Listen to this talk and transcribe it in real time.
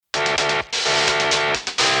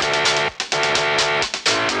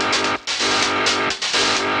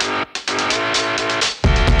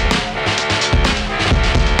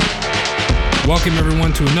Welcome,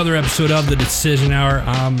 everyone, to another episode of The Decision Hour.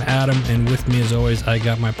 I'm Adam, and with me, as always, I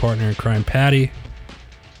got my partner in crime, Patti.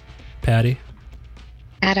 Patti?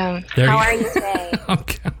 Adam, how are you today?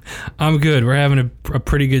 I'm good. We're having a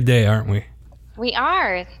pretty good day, aren't we? We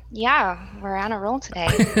are. Yeah, we're on a roll today.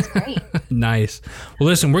 It's great. Nice. Well,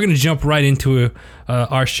 listen, we're going to jump right into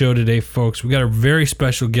our show today, folks. We got a very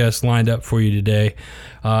special guest lined up for you today.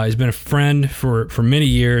 He's been a friend for many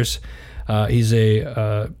years. He's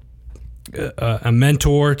a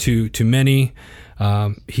mentor to many.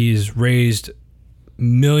 He's raised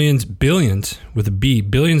billions with a B,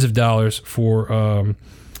 billions of dollars for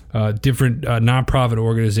different nonprofit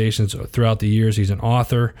organizations throughout the years. He's an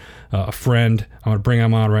author, a friend. I'm going to bring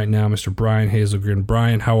him on right now, Mr. Brian Hazelgren.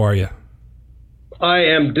 Brian, how are you? I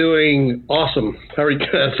am doing awesome. How are you?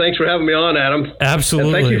 Thanks for having me on, Adam.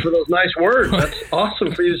 Absolutely. And thank you for those nice words. That's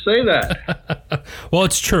awesome for you to say that. Well,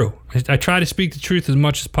 it's true. I try to speak the truth as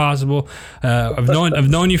much as possible. I've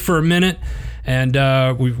known you for a minute, and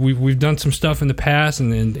we've done some stuff in the past,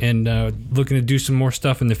 and looking to do some more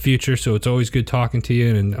stuff in the future. So it's always good talking to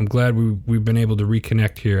you, and I'm glad we've been able to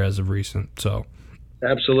reconnect here as of recent. So.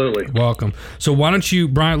 Absolutely. Welcome. So why don't you,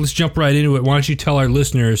 Brian? Let's jump right into it. Why don't you tell our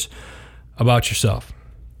listeners about yourself?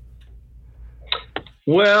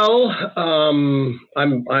 Well, I'm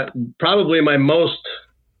probably my most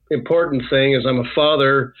important thing is I'm a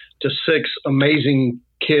father to 6 amazing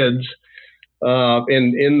kids.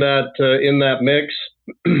 In that mix,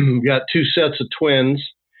 we've got 2 sets of twins.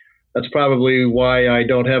 That's probably why I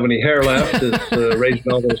don't have any hair left, is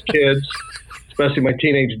raising all those kids, especially my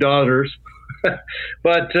teenage daughters.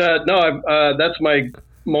 But that's my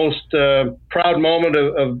most proud moment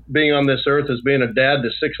of being on this earth, is being a dad to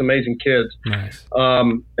 6 amazing kids. Nice.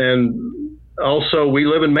 And also, we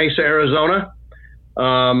live in Mesa, Arizona.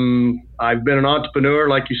 I've been an entrepreneur,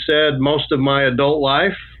 like you said, most of my adult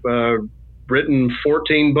life. Written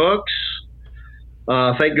 14 books.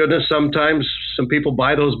 Thank goodness sometimes some people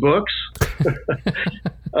buy those books.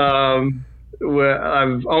 I've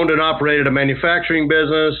owned and operated a manufacturing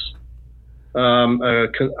business, a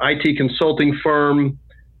IT consulting firm.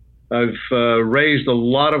 I've raised a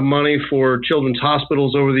lot of money for children's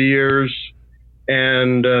hospitals over the years,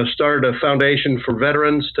 and started a foundation for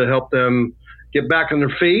veterans to help them get back on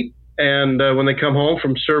their feet. And when they come home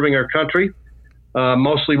from serving our country,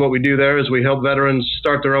 mostly what we do there is we help veterans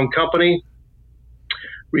start their own company,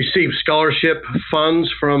 receive scholarship funds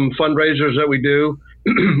from fundraisers that we do,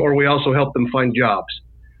 or we also help them find jobs.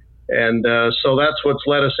 And so that's what's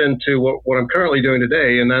led us into what I'm currently doing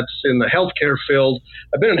today, and that's in the healthcare field.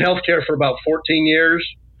 I've been in healthcare for about 14 years,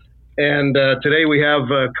 and today we have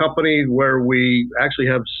a company where we actually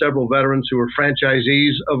have several veterans who are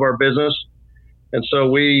franchisees of our business. And so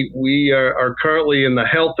we are currently in the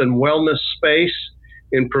health and wellness space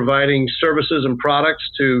in providing services and products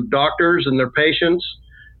to doctors and their patients,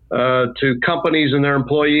 to companies and their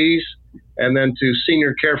employees, and then to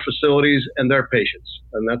senior care facilities and their patients.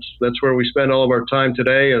 And that's where we spend all of our time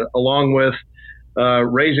today, along with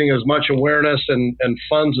raising as much awareness and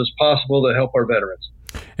funds as possible to help our veterans.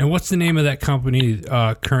 And what's the name of that company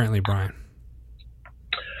currently, Brian?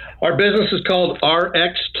 Our business is called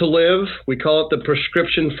Rx2Live. We call it the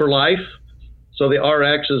prescription for life. So the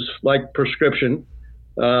Rx is like prescription.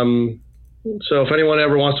 So if anyone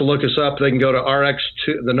ever wants to look us up, they can go to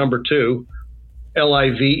Rx2, the number 2,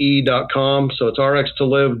 live.com. So it's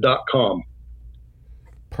Rx2Live.com.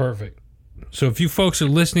 Perfect. So if you folks are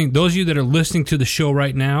listening, those of you that are listening to the show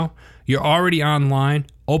right now, you're already online.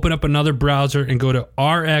 Open up another browser and go to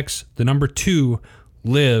Rx, the number 2,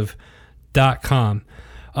 live.com.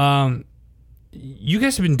 You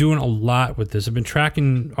guys have been doing a lot with this. I've been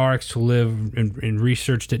tracking Rx2Live and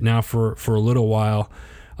researched it now for a little while.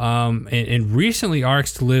 And recently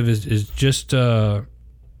Rx2Live is just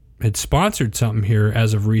had sponsored something here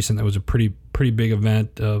as of recent. That was a pretty big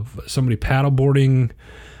event of somebody paddleboarding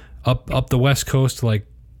up the West Coast to like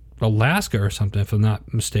Alaska or something, if I'm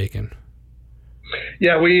not mistaken.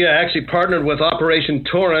 Yeah, we actually partnered with Operation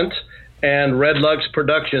Torrent and Red Lux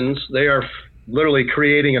Productions. They are literally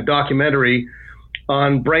creating a documentary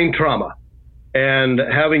on brain trauma. And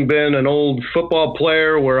having been an old football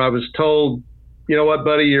player where I was told, you know what,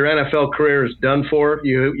 buddy, your NFL career is done for.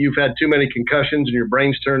 You've had too many concussions and your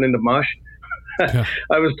brain's turned into mush. Yeah.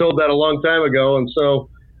 I was told that a long time ago. And so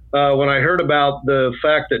when I heard about the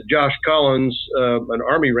fact that Josh Collins, an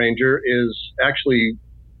Army Ranger, is actually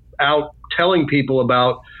out telling people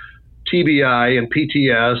about TBI and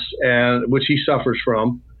PTS, and which he suffers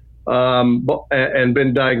from, and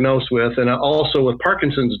been diagnosed with, and also with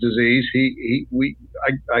Parkinson's disease.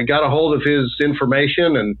 I got a hold of his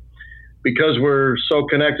information, and because we're so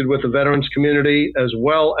connected with the veterans community as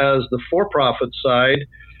well as the for-profit side,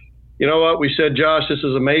 you know what? We said, Josh, this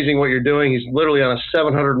is amazing what you're doing. He's literally on a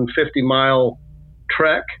 750-mile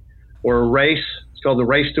trek or a race. It's called the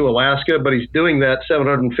Rx2Live, but he's doing that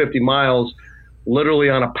 750 miles literally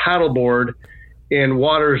on a paddleboard in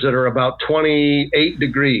waters that are about 28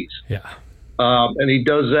 degrees. Yeah. And he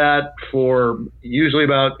does that for usually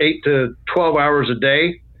about 8 to 12 hours a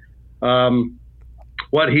day.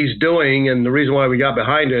 What he's doing, and the reason why we got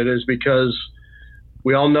behind it, is because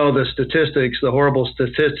we all know the statistics, the horrible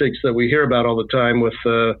statistics that we hear about all the time with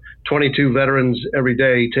 22 veterans every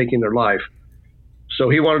day taking their life. So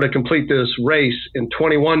he wanted to complete this race in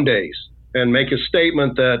 21 days and make a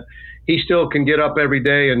statement that he still can get up every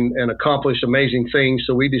day and accomplish amazing things.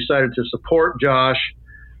 So we decided to support Josh.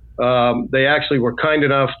 They actually were kind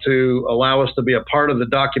enough to allow us to be a part of the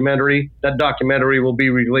documentary. That documentary will be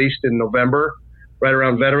released in November, right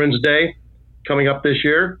around Veterans Day, coming up this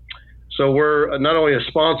year. So we're not only a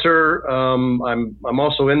sponsor, I'm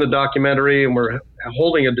also in the documentary, and we're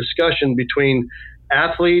holding a discussion between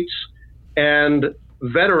athletes and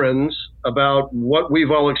veterans about what we've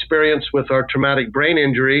all experienced with our traumatic brain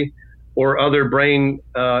injury or other brain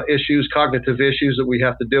issues, cognitive issues that we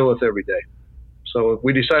have to deal with every day. So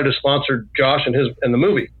we decided to sponsor Josh and the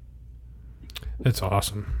movie. That's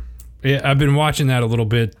awesome. Yeah, I've been watching that a little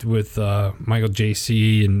bit with Michael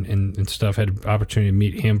JC and stuff. Had an opportunity to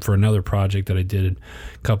meet him for another project that I did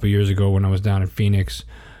a couple of years ago when I was down in Phoenix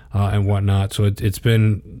and whatnot. So it's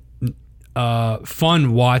been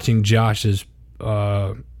fun watching Josh's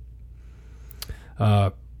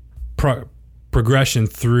progression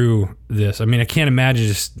through this. I mean, I can't imagine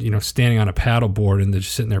just, standing on a paddleboard and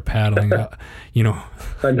just sitting there paddling,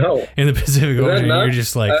 I know. In the Pacific Ocean. You're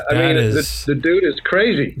just like, the dude is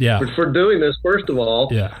crazy. Yeah. For doing this, first of all,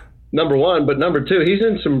 yeah. Number one, but number two, he's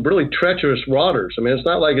in some really treacherous waters. I mean, it's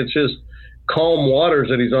not like it's just calm waters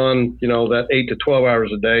that he's on, that 8 to 12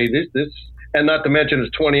 hours a day. This, and not to mention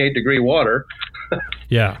it's 28 degree water.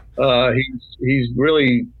 Yeah. He's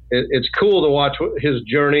really, it's cool to watch his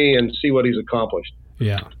journey and see what he's accomplished.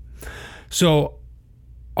 Yeah. So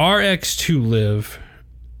Rx2Live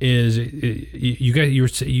is,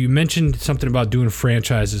 you mentioned something about doing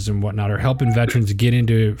franchises and whatnot, or helping veterans get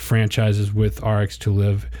into franchises with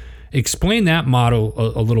Rx2Live. Explain that model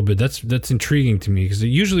a little bit. That's intriguing to me, because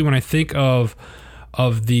usually when I think of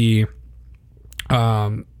the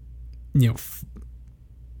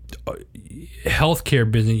healthcare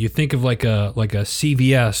business, you think of like a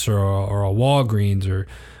CVS or a Walgreens or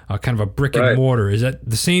kind of a brick and mortar. Is that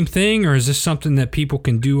the same thing, or is this something that people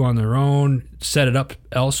can do on their own, set it up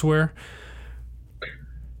elsewhere?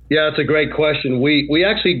 Yeah, it's a great question. We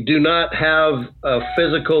actually do not have a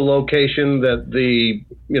physical location that the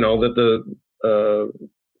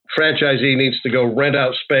franchisee needs to go rent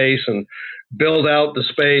out space and build out the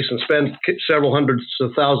space and spend several hundreds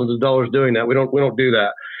of thousands of dollars doing that. We don't do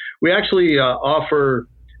that. We actually offer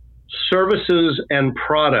services and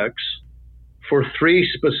products for 3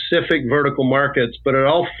 specific vertical markets, but it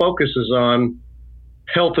all focuses on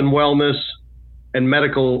health and wellness and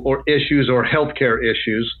medical or issues or healthcare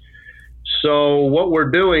issues. So what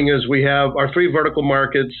we're doing is we have our 3 vertical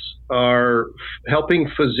markets are helping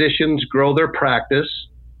physicians grow their practice.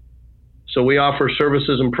 So we offer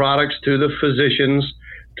services and products to the physicians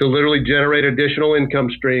to literally generate additional income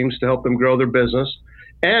streams to help them grow their business,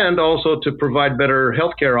 and also to provide better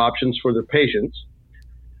healthcare options for their patients.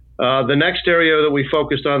 The next area that we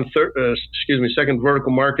focused on, second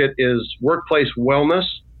vertical market, is workplace wellness.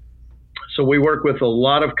 So we work with a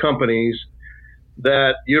lot of companies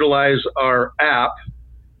that utilize our app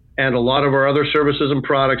and a lot of our other services and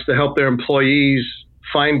products to help their employees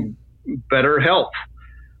find better health.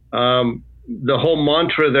 The whole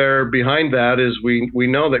mantra there behind that is we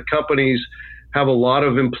know that companies have a lot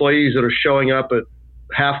of employees that are showing up at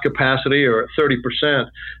half capacity or at 30%.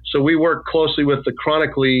 So we work closely with the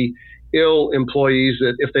chronically ill employees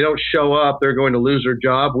that if they don't show up, they're going to lose their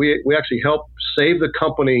job. We actually help save the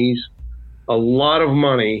companies a lot of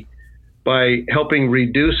money by helping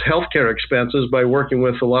reduce healthcare expenses by working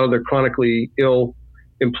with a lot of their chronically ill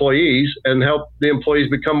employees and help the employees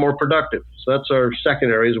become more productive. So that's our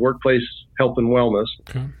second area, is workplace health and wellness.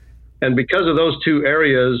 Okay. And because of those 2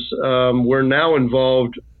 areas, we're now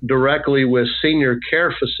involved directly with senior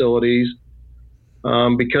care facilities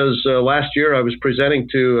because last year I was presenting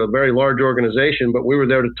to a very large organization, but we were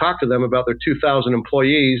there to talk to them about their 2,000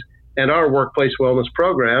 employees and our workplace wellness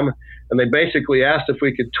program. And they basically asked if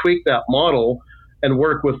we could tweak that model and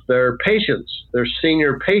work with their patients, their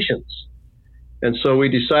senior patients. And so we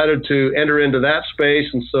decided to enter into that space.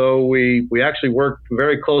 And so we actually worked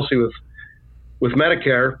very closely with with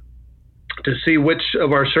Medicare to see which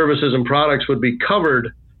of our services and products would be covered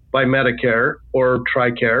by Medicare or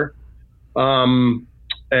TRICARE,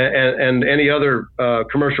 and any other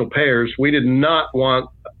commercial payers. We did not want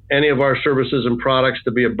any of our services and products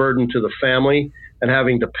to be a burden to the family and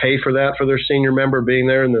having to pay for that for their senior member being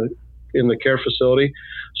there in the care facility.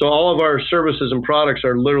 So all of our services and products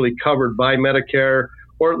are literally covered by Medicare,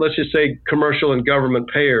 or let's just say commercial and government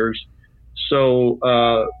payers. So,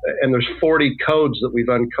 and there's 40 codes that we've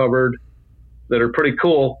uncovered that are pretty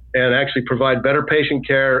cool and actually provide better patient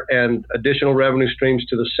care and additional revenue streams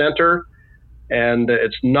to the center, and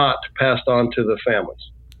it's not passed on to the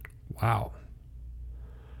families. Wow.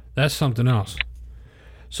 That's something else.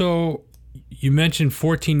 So you mentioned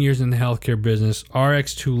 14 years in the healthcare business,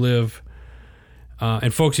 Rx2Live.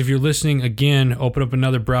 And folks, if you're listening, again, open up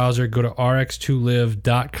another browser, go to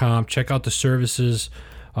rx2live.com, check out the services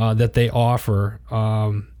that they offer.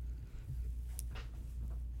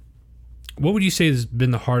 What would you say has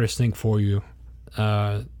been the hardest thing for you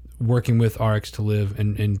working with Rx2Live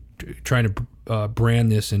and trying to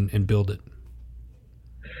brand this and build it?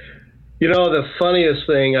 You know, the funniest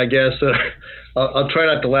thing, I guess, I'll try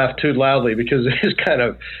not to laugh too loudly because it is kind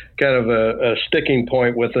of a sticking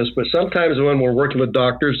point with us. But sometimes when we're working with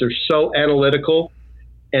doctors, they're so analytical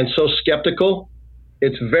and so skeptical.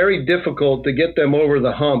 It's very difficult to get them over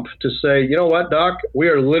the hump to say, you know what, doc, we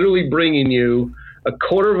are literally bringing you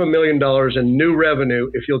 $250,000 in new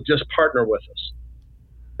revenue if you'll just partner with us.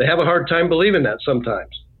 They have a hard time believing that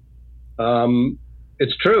sometimes.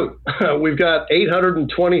 It's true. We've got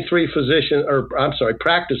 823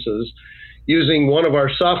 practices using one of our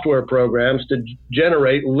software programs to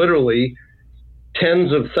generate literally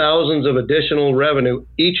tens of thousands of additional revenue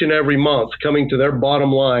each and every month coming to their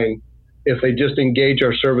bottom line if they just engage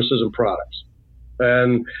our services and products.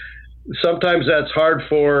 And sometimes that's hard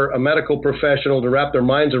for a medical professional to wrap their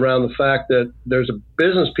minds around the fact that there's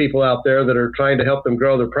business people out there that are trying to help them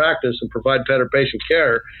grow their practice and provide better patient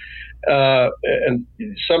care. And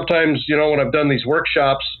sometimes, you know, when I've done these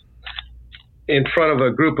workshops in front of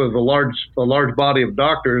a group of a large body of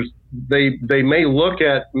doctors, they may look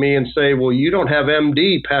at me and say, well, you don't have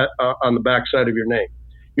MD on the backside of your name.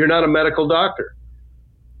 You're not a medical doctor.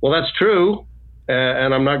 Well, that's true.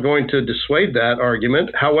 And I'm not going to dissuade that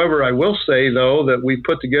argument. However, I will say, though, that we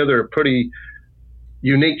put together a pretty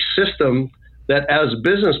unique system that as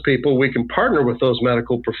business people, we can partner with those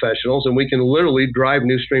medical professionals and we can literally drive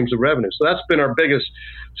new streams of revenue. So that's been our biggest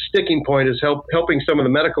sticking point, is helping some of the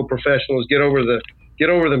medical professionals get over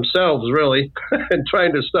themselves, really, and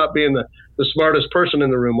trying to stop being the smartest person in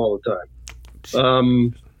the room all the time.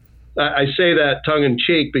 I say that tongue in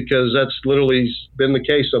cheek because that's literally been the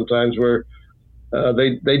case sometimes where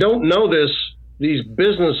they don't know these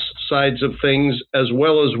business sides of things as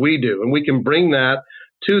well as we do, and we can bring that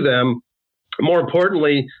to them. More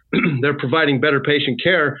importantly, they're providing better patient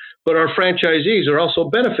care, but our franchisees are also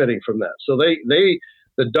benefiting from that. So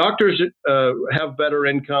the doctors have better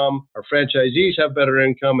income, our franchisees have better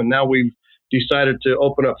income, and now we've decided to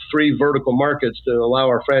open up 3 vertical markets to allow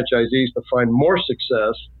our franchisees to find more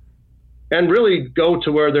success and really go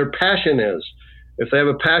to where their passion is. If they have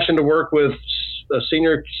a passion to work with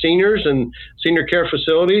seniors and senior care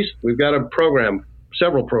facilities, we've got a program,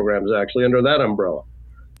 several programs actually, under that umbrella.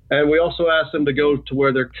 And we also ask them to go to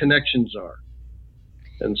where their connections are.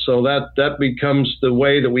 And so that becomes the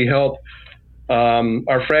way that we help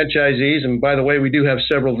our franchisees. And by the way, we do have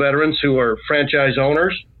several veterans who are franchise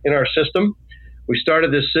owners in our system. We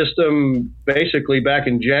started this system basically back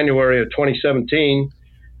in January of 2017.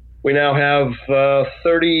 We now have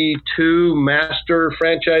 32 master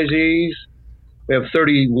franchisees. We have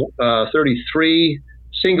 33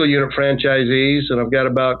 single unit franchisees, and I've got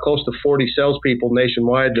about close to 40 salespeople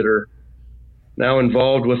nationwide that are now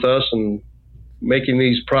involved with us and making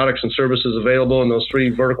these products and services available in those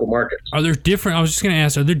 3 vertical markets. Are there different? I was just going to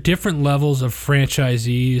ask: are there different levels of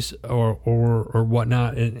franchisees or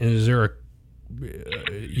whatnot? And is there a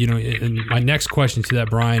and my next question to that,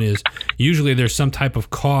 Brian, is usually there's some type of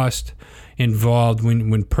cost involved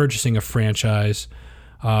when purchasing a franchise.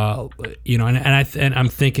 And I'm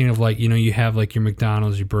thinking of you have like your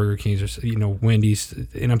McDonald's, your Burger Kings, or Wendy's,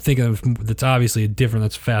 and I'm thinking of that's obviously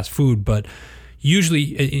that's fast food, but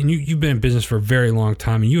usually, and you've been in business for a very long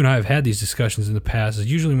time, and you and I have had these discussions in the past.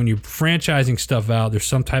 Is usually when you're franchising stuff out, there's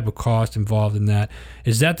some type of cost involved in that.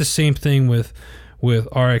 Is that the same thing with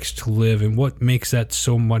Rx2Live, and what makes that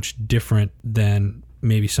so much different than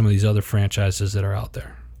maybe some of these other franchises that are out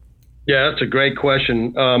there? Yeah, that's a great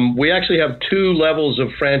question. We actually have 2 levels of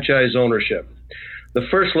franchise ownership. The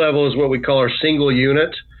first level is what we call our single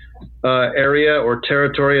unit, area or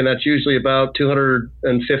territory, and that's usually about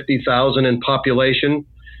 250,000 in population.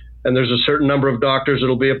 And there's a certain number of doctors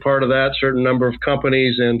that'll be a part of that, certain number of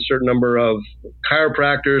companies, and certain number of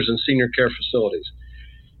chiropractors and senior care facilities.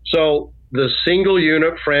 So the single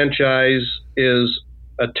unit franchise is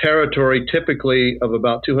a territory typically of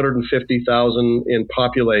about 250,000 in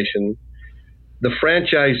population. The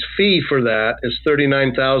franchise fee for that is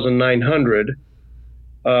 $39,900.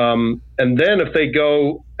 And then if they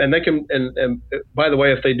go, and they can, and by the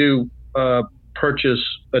way, if they do purchase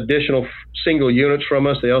additional single units from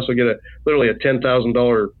us, they also get literally a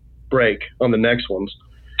 $10,000 break on the next ones,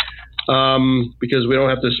 because we don't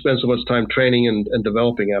have to spend so much time training and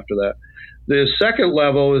developing after that. The second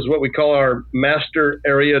level is what we call our master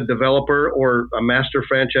area developer or a master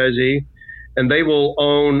franchisee, and they will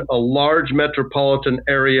own a large metropolitan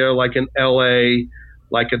area like in LA,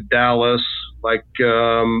 like a Dallas, like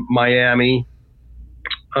Miami,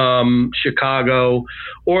 Chicago,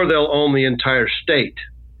 or they'll own the entire state.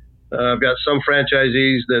 I've got some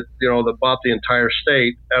franchisees that that bought the entire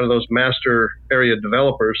state out of those master area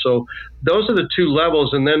developers. So those are the two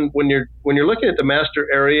levels. And then when you're looking at the master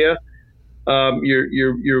area,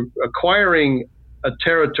 you're acquiring a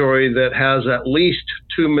territory that has at least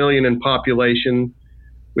 2 million in population.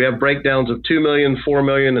 We have breakdowns of 2 million, 4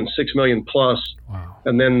 million, and 6 million plus. Wow.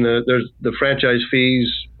 And then the franchise fees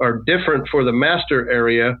are different for the master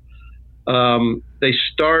area. They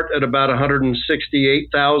start at about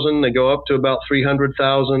 168,000. They go up to about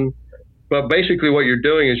 300,000. But basically, what you're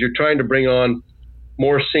doing is you're trying to bring on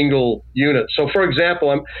more single units. So, for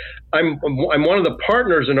example, I'm one of the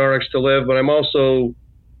partners in Rx2Live, but I'm also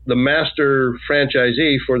the master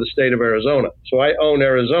franchisee for the state of Arizona. So I own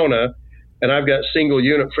Arizona, and I've got single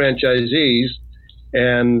unit franchisees,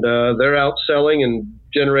 and they're out selling and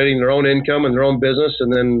generating their own income and their own business.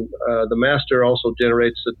 And then the master also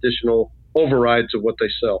generates additional overrides of what they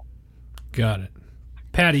sell. Got it.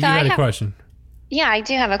 Patti, So you had a question. Yeah, I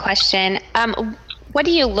do have a question. What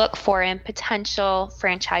do you look for in potential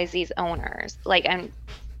franchisees owners? And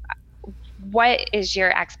what is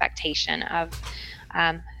your expectation of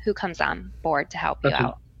who comes on board to help you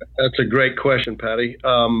out? That's a great question, Patti.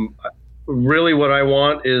 Really what I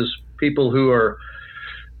want is people who are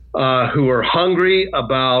hungry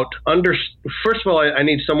about first of all, I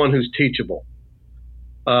need someone who's teachable.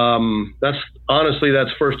 That's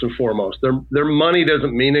first and foremost. Their money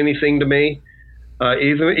doesn't mean anything to me.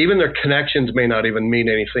 Even their connections may not even mean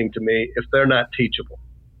anything to me if they're not teachable.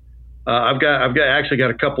 I've actually got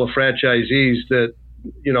a couple of franchisees that,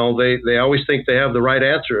 they always think they have the right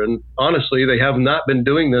answer, and honestly, they have not been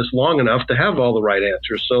doing this long enough to have all the right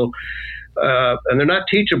answers. So, and they're not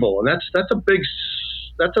teachable, and that's a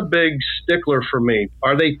big stickler for me.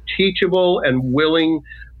 Are they teachable and willing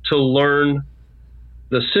to learn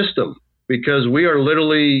the system? Because we are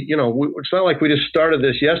literally, it's not like we just started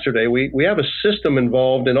this yesterday. We have a system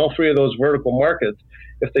involved in all three of those vertical markets.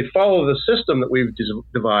 If they follow the system that we've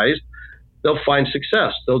devised, they'll find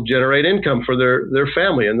success. They'll generate income for their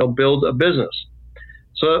family, and they'll build a business.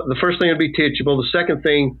 So the first thing would be teachable. The second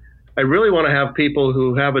thing, I really want to have people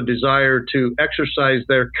who have a desire to exercise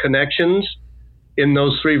their connections in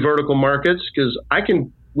those three vertical markets, because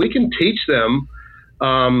we can teach them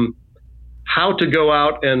how to go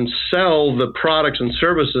out and sell the products and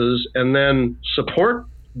services and then support,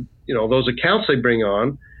 those accounts they bring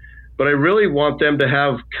on. But I really want them to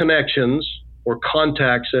have connections or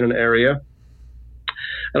contacts in an area.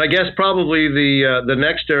 And I guess probably the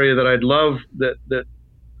next area that I'd love that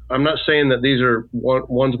I'm not saying that these are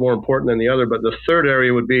one's more important than the other, but the third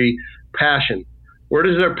area would be passion. Where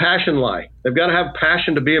does their passion lie? They've got to have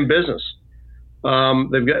passion to be in business.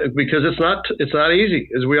 Because it's not easy.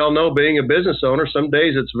 As we all know, being a business owner, some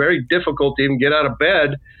days it's very difficult to even get out of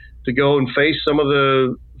bed to go and face some of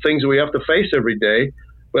the things that we have to face every day,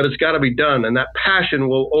 but it's got to be done. And that passion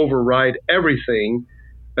will override everything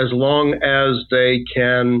as long as they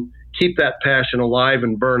can keep that passion alive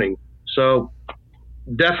and burning. So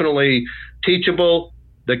definitely teachable,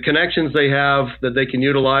 the connections they have that they can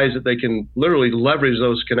utilize, that they can literally leverage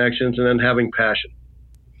those connections, and then having passion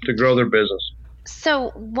to grow their business.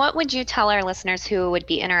 So what would you tell our listeners who would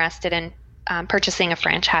be interested in purchasing a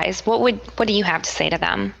franchise? What do you have to say to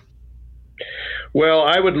them? Well,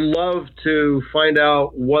 I would love to find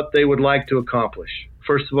out what they would like to accomplish.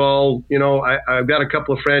 First of all, I've got a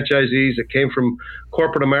couple of franchisees that came from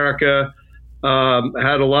corporate America,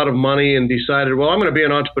 had a lot of money, and decided, well, I'm going to be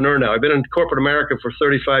an entrepreneur now. I've been in corporate America for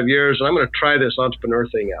 35 years, and I'm going to try this entrepreneur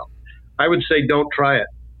thing out. I would say don't try it.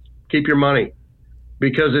 Keep your money.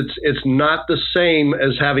 because it's not the same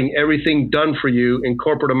as having everything done for you in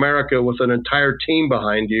corporate America with an entire team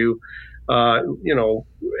behind you,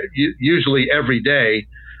 usually every day.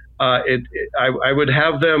 I would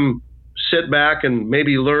have them sit back and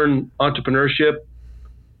maybe learn entrepreneurship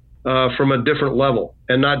from a different level,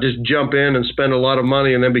 and not just jump in and spend a lot of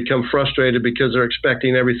money and then become frustrated because they're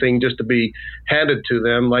expecting everything just to be handed to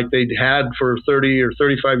them like they had for 30 or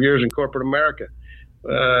 35 years in corporate America.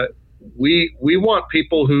 We want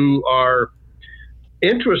people who are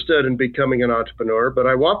interested in becoming an entrepreneur, but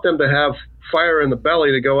I want them to have fire in the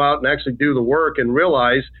belly to go out and actually do the work and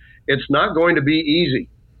realize it's not going to be easy,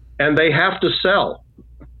 and they have to sell.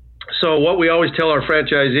 So what we always tell our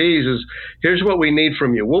franchisees is, here's what we need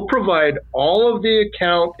from you. We'll provide all of the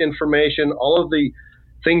account information, all of the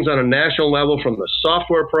things on a national level, from the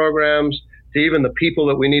software programs to even the people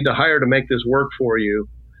that we need to hire to make this work for you.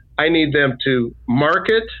 I need them to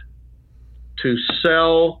market, to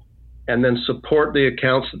sell, and then support the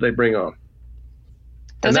accounts that they bring on.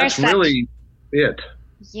 And that's really it.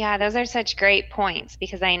 Yeah, those are such great points,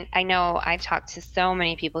 because I know I've talked to so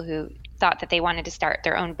many people who thought that they wanted to start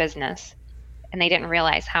their own business, and they didn't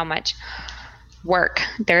realize how much work.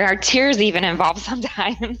 There are tears even involved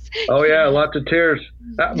sometimes. Oh yeah, lots of tears.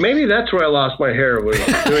 Maybe that's where I lost my hair, was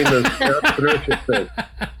doing the entrepreneurship thing.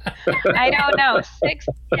 I don't know. 6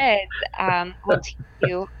 kids will teach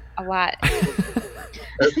you a lot.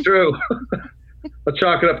 That's true. I'll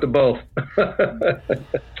chalk it up to both.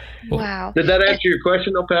 Wow. Did that answer your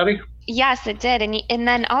question, though, Patti? Yes, it did. And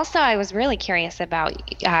then also I was really curious about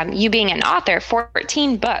you being an author,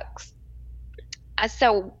 14 books.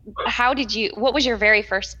 So what was your very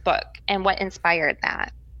first book, and what inspired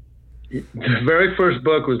that? The very first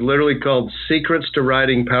book was literally called Secrets to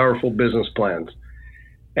Writing Powerful Business Plans.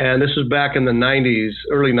 And this was back in the 90s,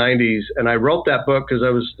 early 90s. And I wrote that book because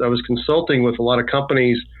I was consulting with a lot of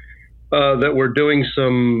companies that were doing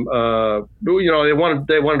some, they wanted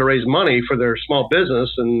to raise money for their small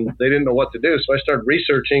business, and they didn't know what to do. So I started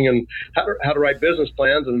researching and how to write business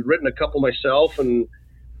plans, and written a couple myself, and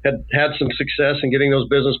had some success in getting those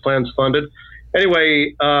business plans funded.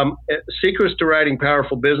 Anyway, Secrets to Writing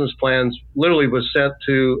Powerful Business Plans literally was sent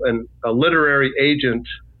to a literary agent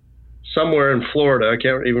somewhere in Florida. I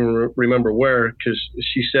can't even remember where, because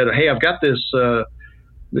she said, "Hey, I've got this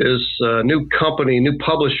new company, new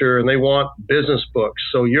publisher, and they want business books.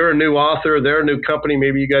 So you're a new author, they're a new company.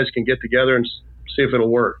 Maybe you guys can get together and see if it'll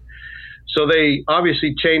work." So they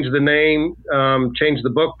obviously changed the name, changed the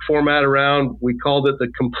book format around. We called it the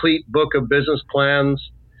Complete Book of Business Plans.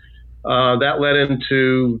 That led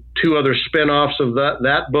into 2 other spinoffs of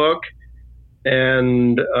that book.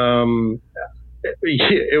 And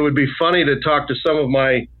it would be funny to talk to some of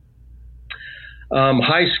my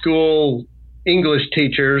high school English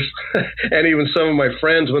teachers and even some of my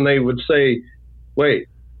friends when they would say, "Wait,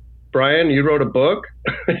 Brian, you wrote a book?"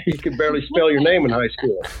 You could barely spell your name in high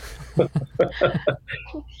school.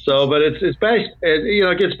 So, but it's it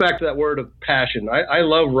gets back to that word of passion. I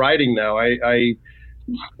love writing now. I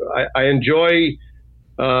enjoy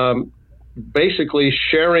basically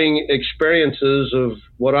sharing experiences of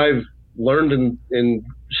what I've learned in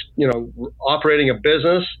operating a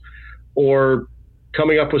business, or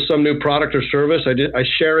coming up with some new product or service. I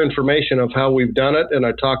share information of how we've done it, and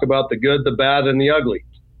I talk about the good, the bad, and the ugly.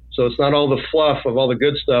 So it's not all the fluff of all the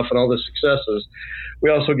good stuff and all the successes. We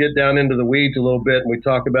also get down into the weeds a little bit, and we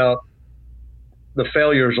talk about the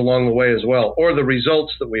failures along the way as well, or the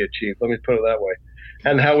results that we achieve. Let me put it that way.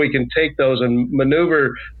 And how we can take those and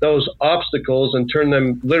maneuver those obstacles and turn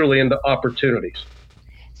them literally into opportunities.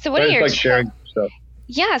 So what are your sharing stuff?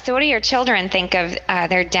 Yeah. So what do your children think of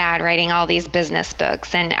their dad writing all these business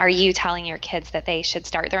books? And are you telling your kids that they should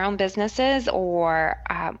start their own businesses, or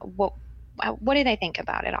what do they think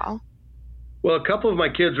about it all? Well, a couple of my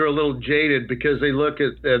kids are a little jaded because they look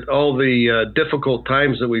at all the difficult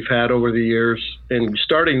times that we've had over the years in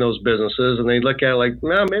starting those businesses, and they look at it like,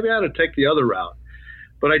 well, maybe I ought to take the other route.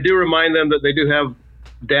 But I do remind them that they do have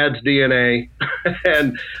Dad's DNA.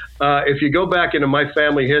 And if you go back into my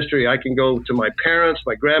family history, I can go to my parents,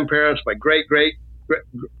 my grandparents, my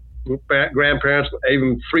great-great-grandparents,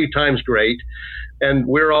 even 3 times great. And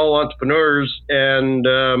we're all entrepreneurs. And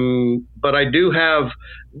but I do have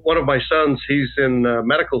one of my sons. He's in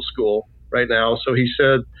medical school right now. So he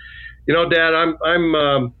said, "Dad, I'm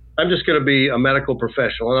just going to be a medical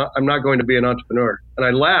professional. I'm not going to be an entrepreneur." And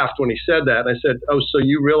I laughed when he said that. I said, "Oh, so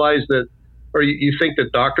you realize that, or you think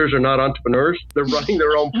that doctors are not entrepreneurs? They're running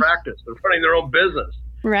their own practice. They're running their own business."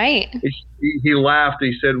 Right. He laughed.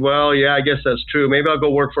 He said, "Well, yeah, I guess that's true. Maybe I'll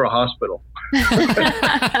go work for a hospital."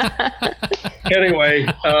 Anyway,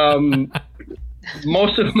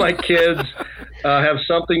 most of my kids have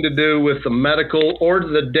something to do with the medical or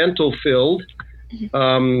the dental field.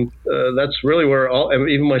 That's really where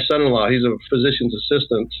even my son-in-law, he's a physician's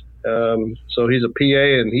assistant. So he's a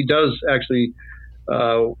PA, and he does actually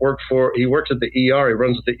he works at the ER. He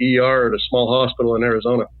runs the ER at a small hospital in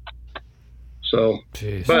Arizona. So,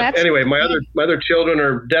 Jeez. But anyway, my other children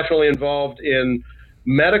are definitely involved in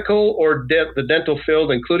medical or the dental field,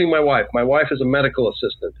 including my wife. My wife is a medical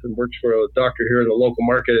assistant and works for a doctor here in the local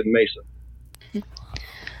market in Mesa.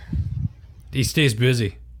 He stays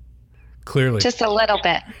busy, clearly. Just a little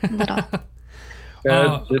bit.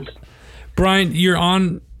 Brian, you're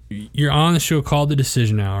on the show called The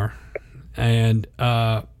Decision Hour, and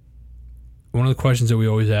one of the questions that we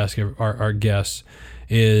always ask our guests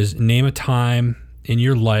is name a time in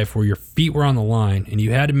your life where your feet were on the line and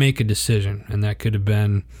you had to make a decision, and that could have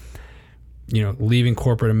been, leaving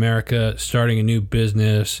corporate America, starting a new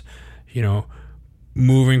business,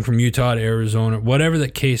 moving from Utah to Arizona, whatever the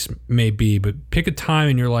case may be. But pick a time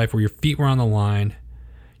in your life where your feet were on the line,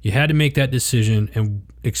 you had to make that decision, and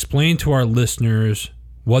explain to our listeners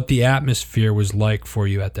what the atmosphere was like for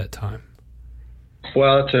you at that time.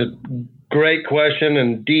 Well, it's a great question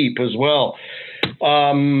and deep as well.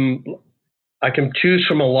 I can choose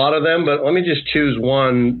from a lot of them, but let me just choose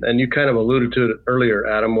one. And you kind of alluded to it earlier,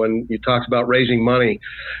 Adam, when you talked about raising money.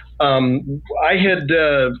 I had,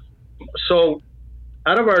 so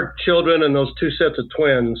out of our children and those two sets of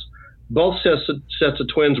twins, both sets of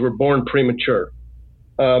twins were born premature.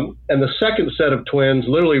 And the second set of twins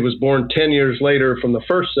literally was born 10 years later from the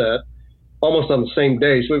first set, almost on the same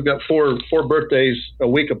day. So we've got four birthdays a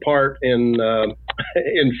week apart in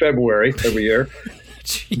February every year.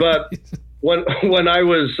 But when I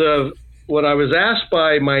was asked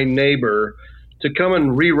by my neighbor to come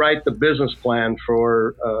and rewrite the business plan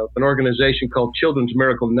for an organization called Children's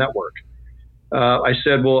Miracle Network, I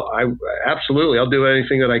said, well, absolutely, I'll do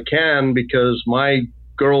anything that I can, because my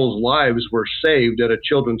girls' lives were saved at a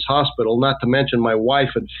children's hospital, not to mention my wife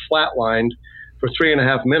had flatlined for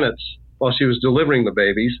 3.5 minutes while she was delivering the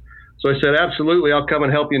babies. So I said, absolutely, I'll come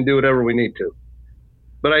and help you and do whatever we need to.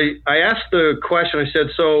 But I asked the question, I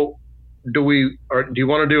said, so do you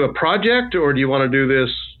want to do a project, or do you want to do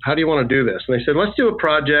this? How do you want to do this? And they said, let's do a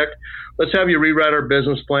project. Let's have you rewrite our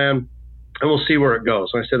business plan, and we'll see where it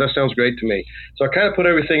goes. And I said, that sounds great to me. So I kind of put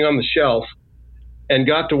everything on the shelf and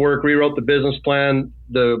got to work, rewrote the business plan.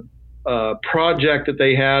 The project that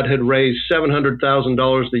they had raised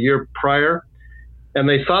 $700,000 the year prior, and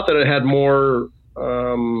they thought that it had more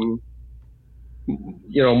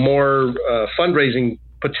fundraising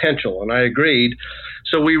potential, and I agreed.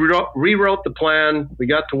 So we rewrote the plan. We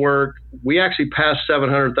got to work. We actually passed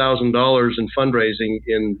 $700,000 in fundraising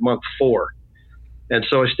in month 4. And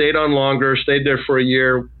so I stayed on longer, stayed there for a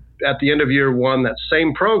year. At the end of year 1, that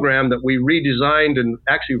same program that we redesigned and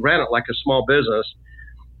actually ran it like a small business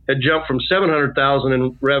had jumped from $700,000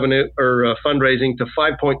 in revenue or fundraising to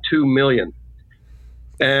 $5.2 million.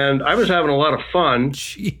 And I was having a lot of fun.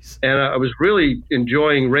 Jeez. And I was really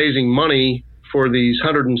enjoying raising money for these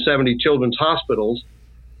 170 children's hospitals.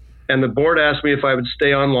 And the board asked me if I would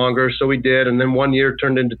stay on longer, so we did. And then 1 year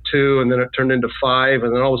turned into 2, and then it turned into 5,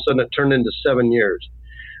 and then all of a sudden it turned into 7 years.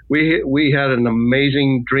 We had an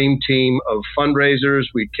amazing dream team of fundraisers.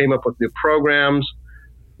 We came up with new programs.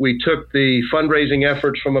 We took the fundraising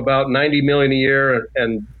efforts from about $90 million a year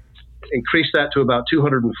and increased that to about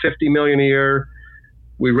 $250 million a year.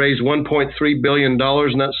 We raised $1.3 billion in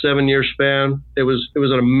that 7-year span. It was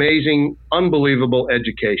an amazing, unbelievable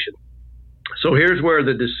education. So here's where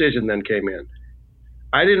the decision then came in.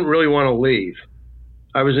 I didn't really want to leave.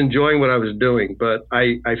 I was enjoying what I was doing, but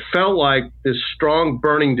I felt like this strong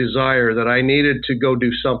burning desire that I needed to go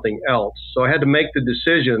do something else. So I had to make the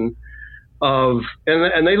decision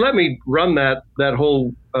and they let me run that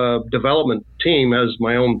whole development team as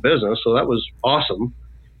my own business. So that was awesome.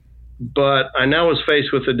 But I now was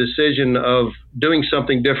faced with the decision of doing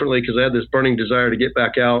something differently, because I had this burning desire to get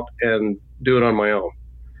back out and do it on my own.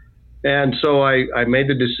 And so I made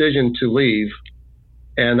the decision to leave.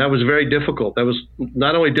 And that was very difficult. That was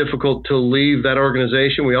not only difficult to leave that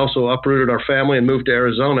organization, we also uprooted our family and moved to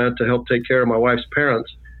Arizona to help take care of my wife's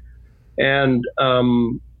parents. And,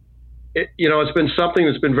 it's been something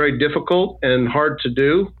that's been very difficult and hard to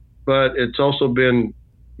do, but it's also been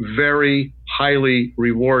very highly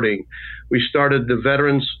rewarding. We started the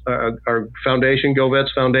veterans, our foundation, Go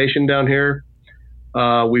Vets Foundation down here.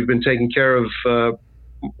 We've been taking care of,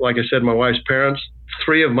 like I said, my wife's parents.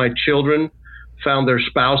 3 of my children found their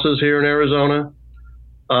spouses here in Arizona.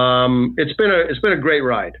 It's been a great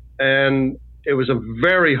ride, and it was a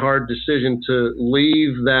very hard decision to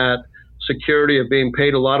leave that security of being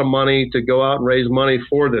paid a lot of money to go out and raise money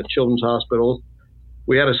for the children's hospitals.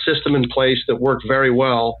 We had a system in place that worked very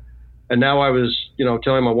well. And now I was,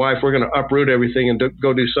 telling my wife, we're going to uproot everything and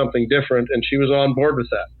go do something different. And she was on board with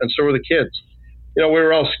that. And so were the kids. We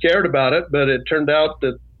were all scared about it, but it turned out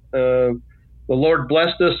that the Lord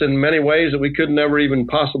blessed us in many ways that we could never even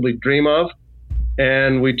possibly dream of.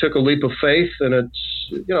 And we took a leap of faith, and it's,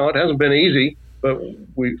 it hasn't been easy, but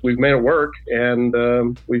we've made it work. And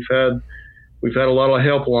we've had a lot of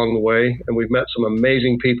help along the way, and we've met some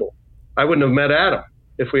amazing people. I wouldn't have met Adam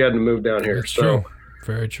if we hadn't moved down here. That's true.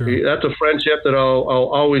 Very true. That's a friendship that I'll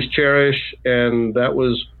always cherish, and that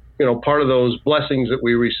was, part of those blessings that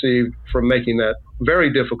we received from making that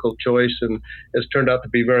very difficult choice, and has turned out to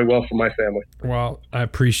be very well for my family. Well, I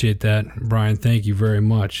appreciate that, Brian. Thank you very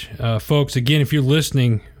much. Folks, again, if you're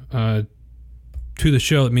listening to the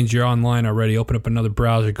show, that means you're online already. Open up another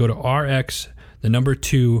browser. Go to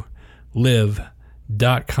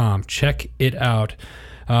Rx2Live.com. Check it out.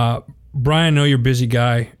 Brian, I know you're a busy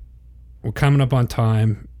guy. We're coming up on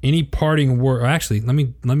time. Any parting word? Actually, let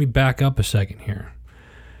me back up a second here.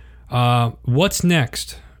 What's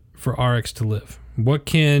next for Rx2Live? What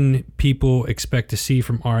can people expect to see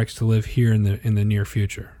from Rx2Live here in the near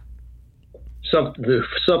future?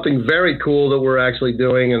 Something very cool that we're actually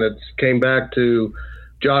doing, and it came back to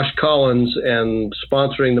Josh Collins and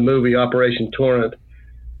sponsoring the movie Operation Torrent.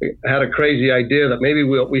 We had a crazy idea that maybe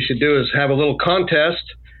what we should do is have a little contest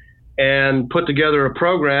and put together a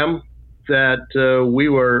program that we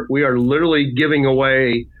are literally giving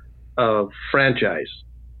away a franchise.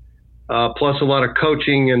 Plus a lot of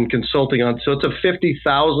coaching and consulting on. So it's a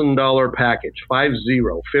 $50,000 package,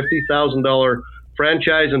 $50,000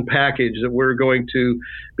 franchise and package that we're going to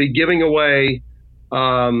be giving away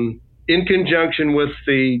in conjunction with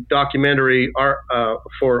the documentary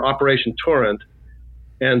for Operation Torrent.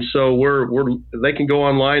 And so they can go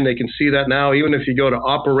online. They can see that now. Even if you go to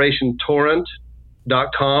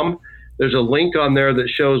operationtorrent.com, there's a link on there that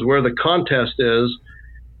shows where the contest is.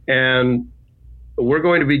 And we're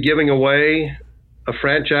going to be giving away a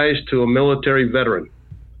franchise to a military veteran.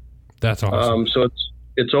 That's awesome. So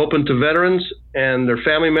it's open to veterans and their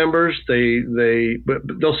family members.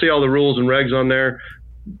 They'll see all the rules and regs on there.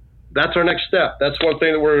 That's our next step. That's one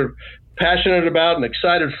thing that we're passionate about and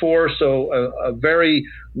excited for. So a very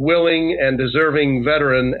willing and deserving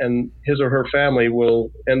veteran and his or her family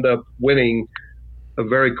will end up winning a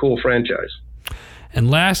very cool franchise. And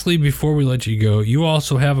lastly, before we let you go, you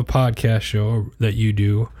also have a podcast show that you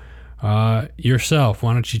do yourself.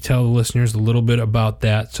 Why don't you tell the listeners a little bit about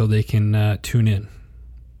that so they can tune in?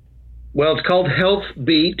 Well, it's called Health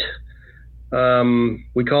Beat.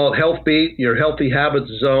 We call it Health Beat, your healthy habits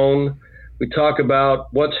zone. We talk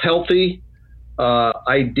about what's healthy,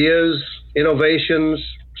 ideas, innovations,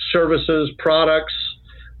 services, products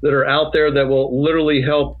that are out there that will literally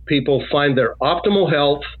help people find their optimal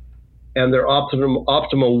health and their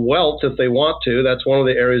optimal wealth if they want to. That's one of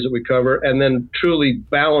the areas that we cover, and then truly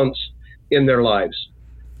balance in their lives.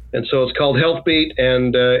 And so it's called Health Beat,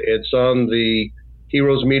 and it's on the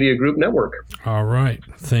Heroes Media Group Network. All right.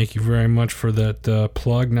 Thank you very much for that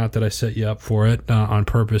plug. Not that I set you up for it on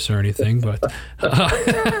purpose or anything, but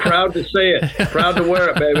proud to say it. Proud to wear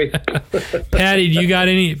it, baby. Patti, you got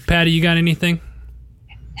anything?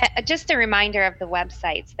 Just a reminder of the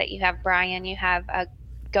websites that you have, Brian. You have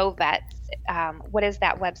Go Vets. What is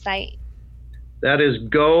that website? That is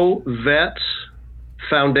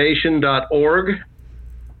govetsfoundation.org.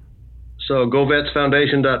 So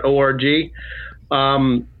govetsfoundation.org.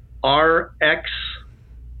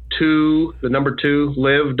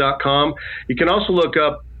 Rx2live.com. You can also look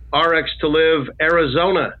up Rx2Live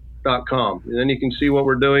Arizona.com. And then you can see what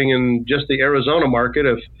we're doing in just the Arizona market.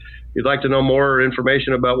 If you'd like to know more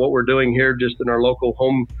information about what we're doing here just in our local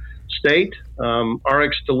home state,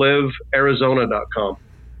 Rx2livearizona.com.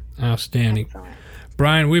 Outstanding. Excellent.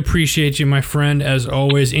 Brian, we appreciate you, my friend, as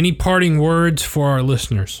always. Any parting words for our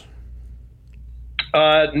listeners?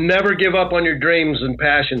 Never give up on your dreams and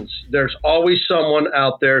passions. There's always someone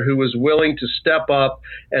out there who is willing to step up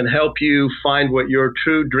and help you find what your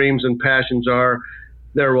true dreams and passions are.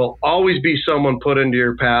 There will always be someone put into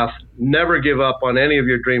your path. Never give up on any of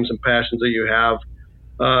your dreams and passions that you have.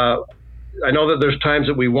 I know that there's times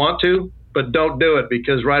that we want to, but don't do it,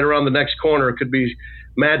 because right around the next corner it could be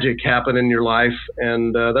magic happen in your life,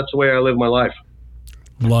 and that's the way I live my life.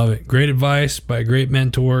 Love it. Great advice by a great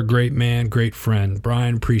mentor, great man, great friend.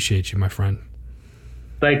 Brian, appreciate you, my friend.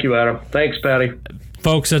 Thank you, Adam. Thanks, Patti.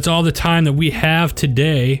 Folks, that's all the time that we have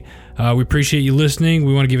today. We appreciate you listening.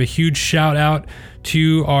 We want to give a huge shout out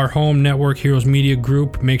to our home network, Heroes Media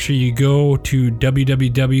Group. Make sure you go to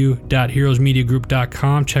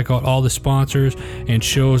www.heroesmediagroup.com. Check out all the sponsors and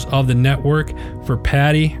shows of the network. For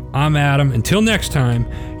Patti, I'm Adam. Until next time,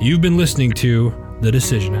 you've been listening to The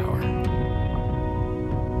Decision Hour.